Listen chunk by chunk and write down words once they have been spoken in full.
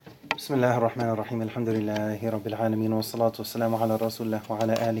بسم الله الرحمن الرحيم الحمد لله رب العالمين والصلاة والسلام على رسول الله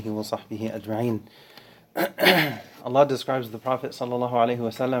وعلى آله وصحبه أجمعين. Allah describes the Prophet sallallahu alaihi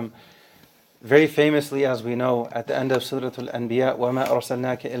wasallam very famously, as we know, at the end of Surah Al-Anbiya, وَمَا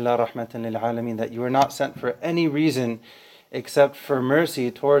أَرْسَلْنَاكَ إِلَّا رَحْمَةً لِلْعَالَمِينَ, that you were not sent for any reason except for mercy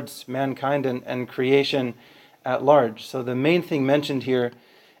towards mankind and creation at large. So the main thing mentioned here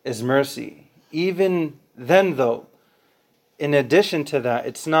is mercy. Even then though, in addition to that,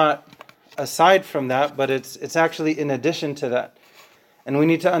 it's not aside from that, but it's actually in addition to that. And we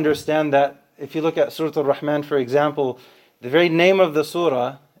need to understand that if you look at Surah Al-Rahman, for example, the very name of the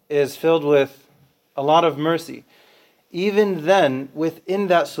surah is filled with a lot of mercy. Even then, within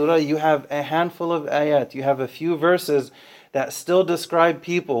that surah, you have a handful of ayat, you have a few verses that still describe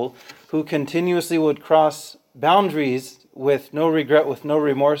people who continuously would cross boundaries with no regret, with no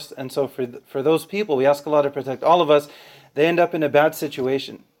remorse. And so for those people, we ask Allah to protect all of us, they end up in a bad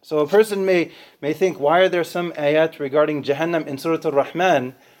situation. So a person may think, why are there some ayat regarding Jahannam in Surah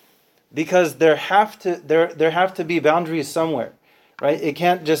Al-Rahman? Because there have to be boundaries somewhere, right? It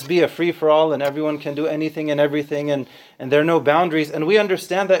can't just be a free-for-all and everyone can do anything and everything and there are no boundaries. And we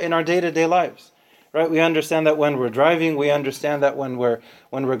understand that in our day-to-day lives, right? We understand that when we're driving, we understand that when we're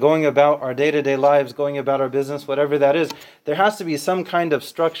going about our day-to-day lives, going about our business, whatever that is, there has to be some kind of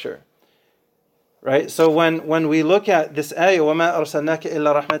structure. Right? So when we look at this ayah, وَمَا أَرْسَلْنَاكَ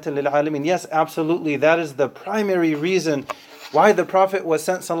إِلَّا رَحْمَةً لِلْعَالَمِينَ, yes, absolutely, that is the primary reason why the Prophet was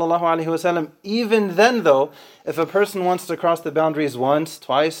sent, sallallahu alaihi wasallam. Even then though, if a person wants to cross the boundaries once,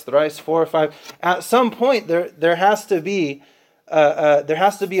 twice, thrice, 4 or 5, at some point there has to be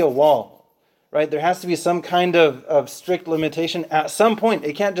a wall, right? There has to be some kind of strict limitation. At some point,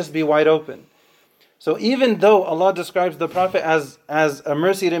 it can't just be wide open. So even though Allah describes the Prophet as a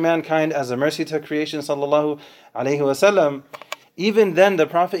mercy to mankind, as a mercy to creation, sallallahu alaihi wasallam, even then the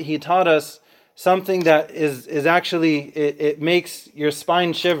Prophet, he taught us something that is actually, it makes your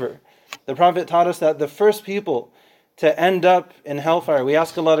spine shiver. The Prophet taught us that the first people to end up in hellfire, we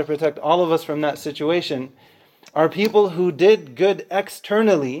ask Allah to protect all of us from that situation, are people who did good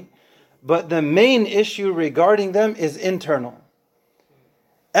externally, but the main issue regarding them is internal.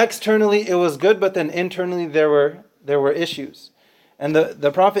 Externally it was good, but then internally there were issues. And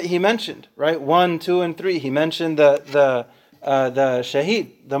the Prophet, he mentioned, right, 1, 2, and 3. He mentioned the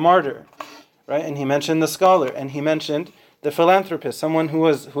shaheed, the martyr, right, and he mentioned the scholar, and he mentioned the philanthropist, someone who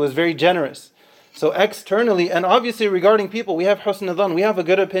was very generous. So externally, and obviously regarding people, we have husn adhan, we have a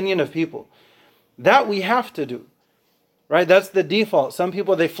good opinion of people. That we have to do. Right, that's the default. Some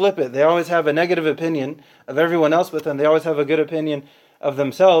people, they flip it. They always have a negative opinion of everyone else, but then they always have a good opinion of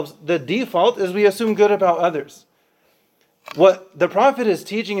themselves. The default is we assume good about others. What the Prophet is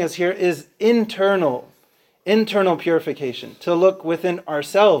teaching us here is internal purification, to look within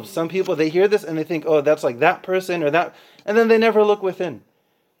ourselves. Some people, they hear this and they think, oh, that's like that person or that, and then they never look within.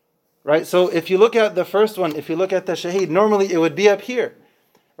 Right? So if you look at the first one, if you look at the shaheed, normally it would be up here.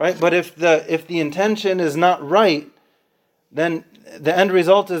 Right? But if the intention is not right, then the end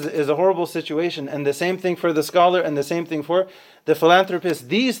result is a horrible situation. And the same thing for the scholar and the same thing for the philanthropist.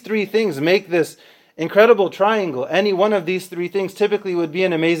 These three things make this incredible triangle. Any one of these three things typically would be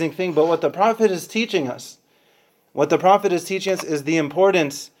an amazing thing. But what the Prophet is teaching us, is the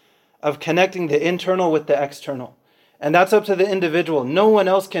importance of connecting the internal with the external. And that's up to the individual. No one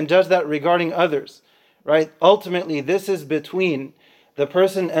else can judge that regarding others. Right? Ultimately, this is between the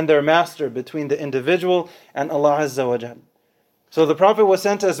person and their master, between the individual and Allah Azza wa Jal. So the Prophet was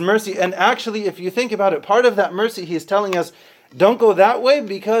sent as mercy, and actually, if you think about it, part of that mercy, he's telling us, don't go that way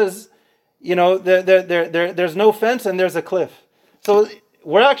because, there's no fence and there's a cliff. So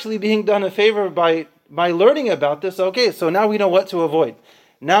we're actually being done a favor by learning about this. Okay, so now we know what to avoid.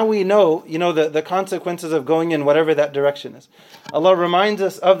 Now we know, the consequences of going in whatever that direction is. Allah reminds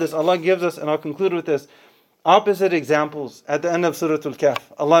us of this. Allah gives us, and I'll conclude with this, opposite examples at the end of Surah Al-Kahf.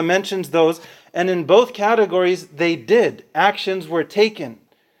 Allah mentions those, and in both categories, actions were taken.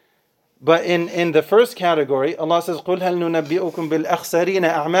 But in the first category, Allah says, قُلْ هَلْ نُنَبِّئُكُمْ بِالْأَخْسَرِينَ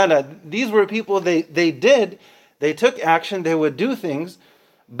أَعْمَالًا. These were people, they took action, they would do things,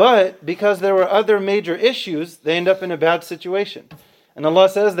 but because there were other major issues, they end up in a bad situation. And Allah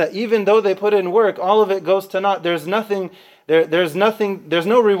says that even though they put in work, all of it goes to naught. There's no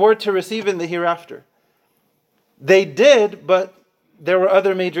reward to receive in the hereafter. They did, but there were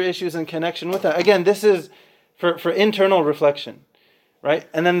other major issues in connection with that. Again, this is for internal reflection, right?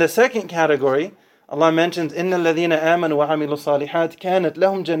 And then the second category, Allah mentions, إِنَّ الَّذِينَ آمَنُوا وَعَمِلُوا الصَّالِحَاتِ كَانَتْ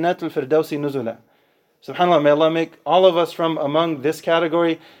لَهُمْ جَنَّاتُ الْفِرْدَوْسِ نُزُلًا. SubhanAllah, may Allah make all of us from among this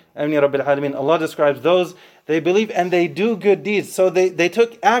category. Ameen Rabbil Alameen. Allah describes those they believe, and they do good deeds. So they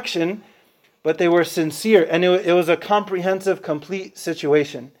took action, but they were sincere, and it was a comprehensive, complete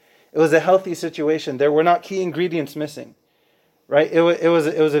situation. It was a healthy situation. There were not key ingredients missing, right? It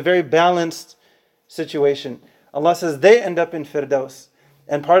was a very balanced situation. Allah says they end up in Firdaus.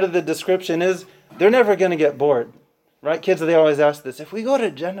 And part of the description is they're never going to get bored, right? Kids, they always ask this, if we go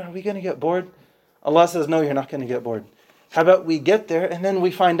to Jannah, are we going to get bored? Allah says, no, you're not going to get bored. How about we get there and then we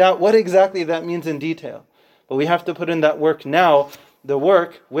find out what exactly that means in detail. But we have to put in that work now, the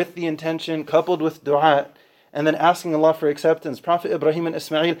work with the intention coupled with dua, and then asking Allah for acceptance. Prophet Ibrahim and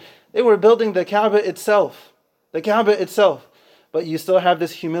Ismail, they were building the Kaaba itself. The Kaaba itself. But you still have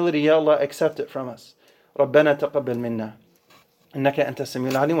this humility, Ya Allah, accept it from us. رَبَّنَا تَقَبَّلْ مِنَّا إِنَّكَ أَنْتَ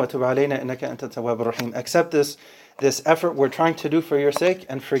السَّمِيعُ الْعَلِيمُ وَتُبْ عَلَيْنَا إِنَّكَ أَنْتَ التَّوَّابُ الرَّحِيمُ. Accept this effort we're trying to do for your sake,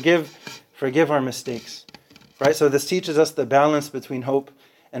 and forgive our mistakes. Right? So this teaches us the balance between hope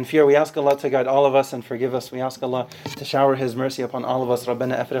and fear. We ask Allah to guide all of us and forgive us. We ask Allah to shower His mercy upon all of us.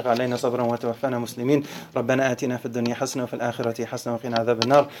 رَبَّنَا أَفْرِغْ عَلَيْنَا صَبْرًا وَتَوَفَّنَا مُسْلِمِينَ رَبَّنَا آتِنَا فِي الدُّنْيَا حَسَنَةً وفي الآخرة حسنة وقنا عذاب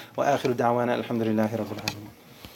النار وآخر دعوانا الحمد لله رب العالمين.